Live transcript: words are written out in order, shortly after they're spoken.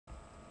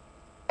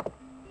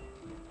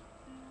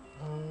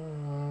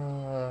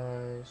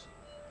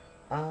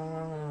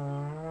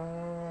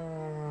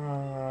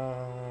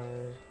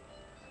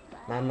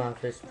My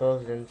mouth is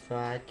frozen so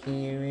I can't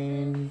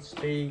even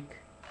speak.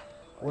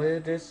 What a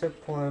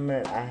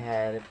disappointment, I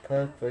had it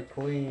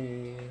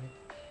perfectly.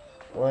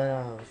 What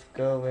I was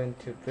going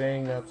to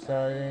bring up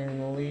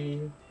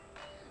suddenly.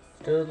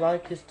 Stood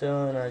like a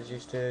stone as you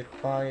stood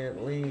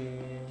quietly.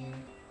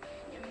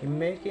 You're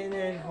making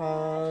it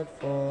hard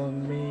for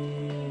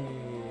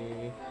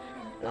me.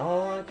 And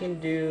all I can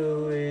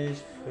do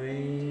is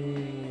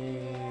freeze.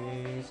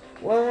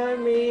 What I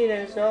mean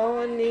is all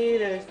I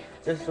need is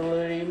just a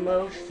little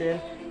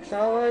emotion. 'Cause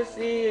all I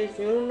see is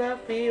you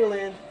not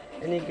feeling,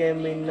 and you give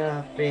me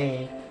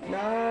nothing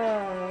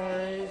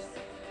nice.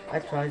 I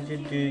tried to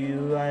do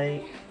you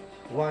right.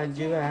 Why'd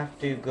you have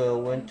to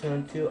go and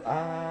turn to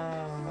eyes?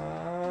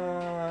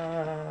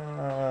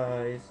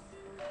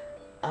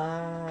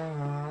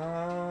 Eyes.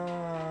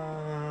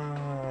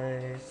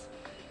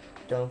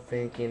 Don't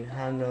thinking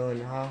how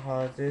knowing how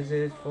hard this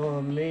is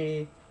for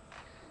me.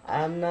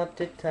 I'm not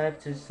the type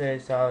to say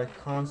sorry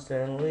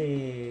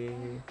constantly.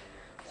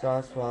 So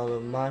I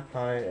swallowed my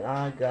pride and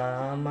I got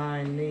on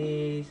my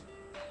knees.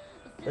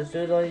 But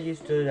stood like you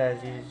stood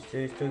as you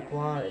stood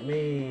quiet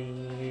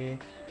me.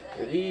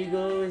 Your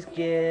ego is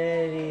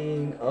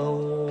getting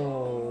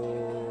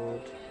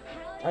old.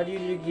 How did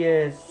you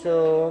get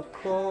so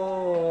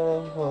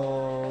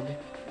cold?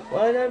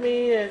 What I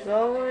mean is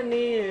all I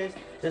need is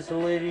just a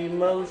little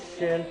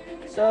emotion.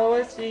 So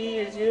I see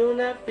is you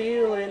not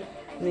feeling,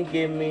 and you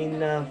give me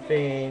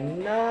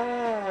nothing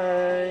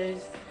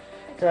nice.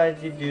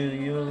 Tried to do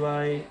you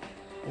right.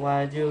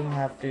 Why'd you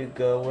have to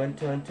go and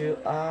turn to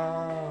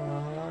eyes?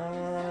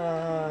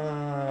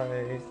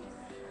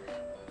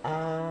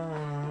 Eyes.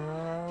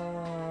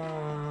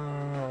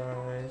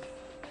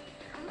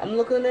 I'm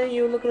looking at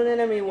you, looking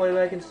at me. What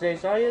I can say?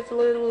 Sorry, it's a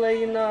little late.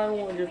 You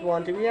know, I just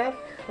want to react.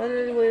 I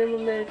need wait a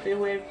minute to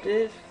wait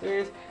this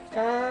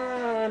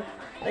time.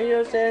 I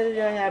know said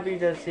you're happy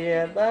to see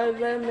it, but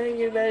that make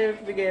you better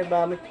forget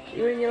about me.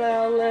 You and your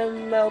loud,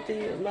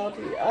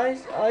 melty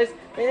ice,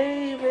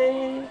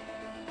 baby.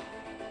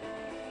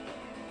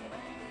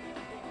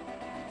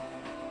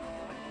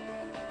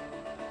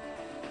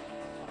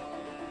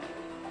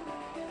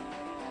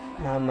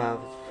 My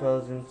mouth is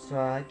frozen, so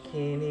I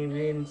can't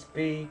even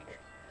speak.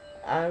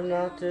 I'm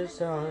not too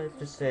sorry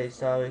to say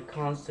sorry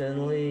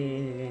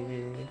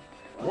constantly.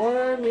 What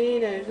I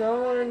mean is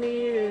all I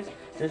need is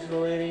just a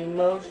little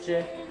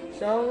emotion.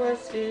 So all I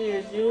see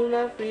is you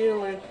not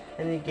feeling,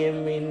 and you give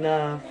me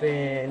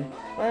nothing.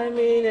 What I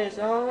mean is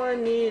all I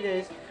need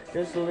is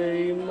just a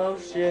little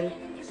emotion.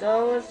 So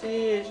all I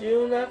see is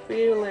you not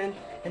feeling,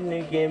 and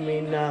you give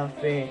me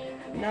nothing.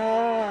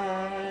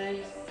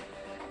 Nice.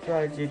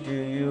 Tried to do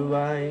you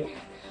right.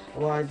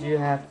 Why'd you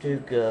have to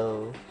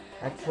go?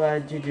 I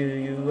tried to do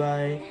you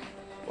right.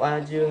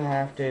 Why'd you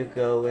have to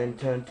go and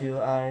turn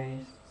to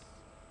ice?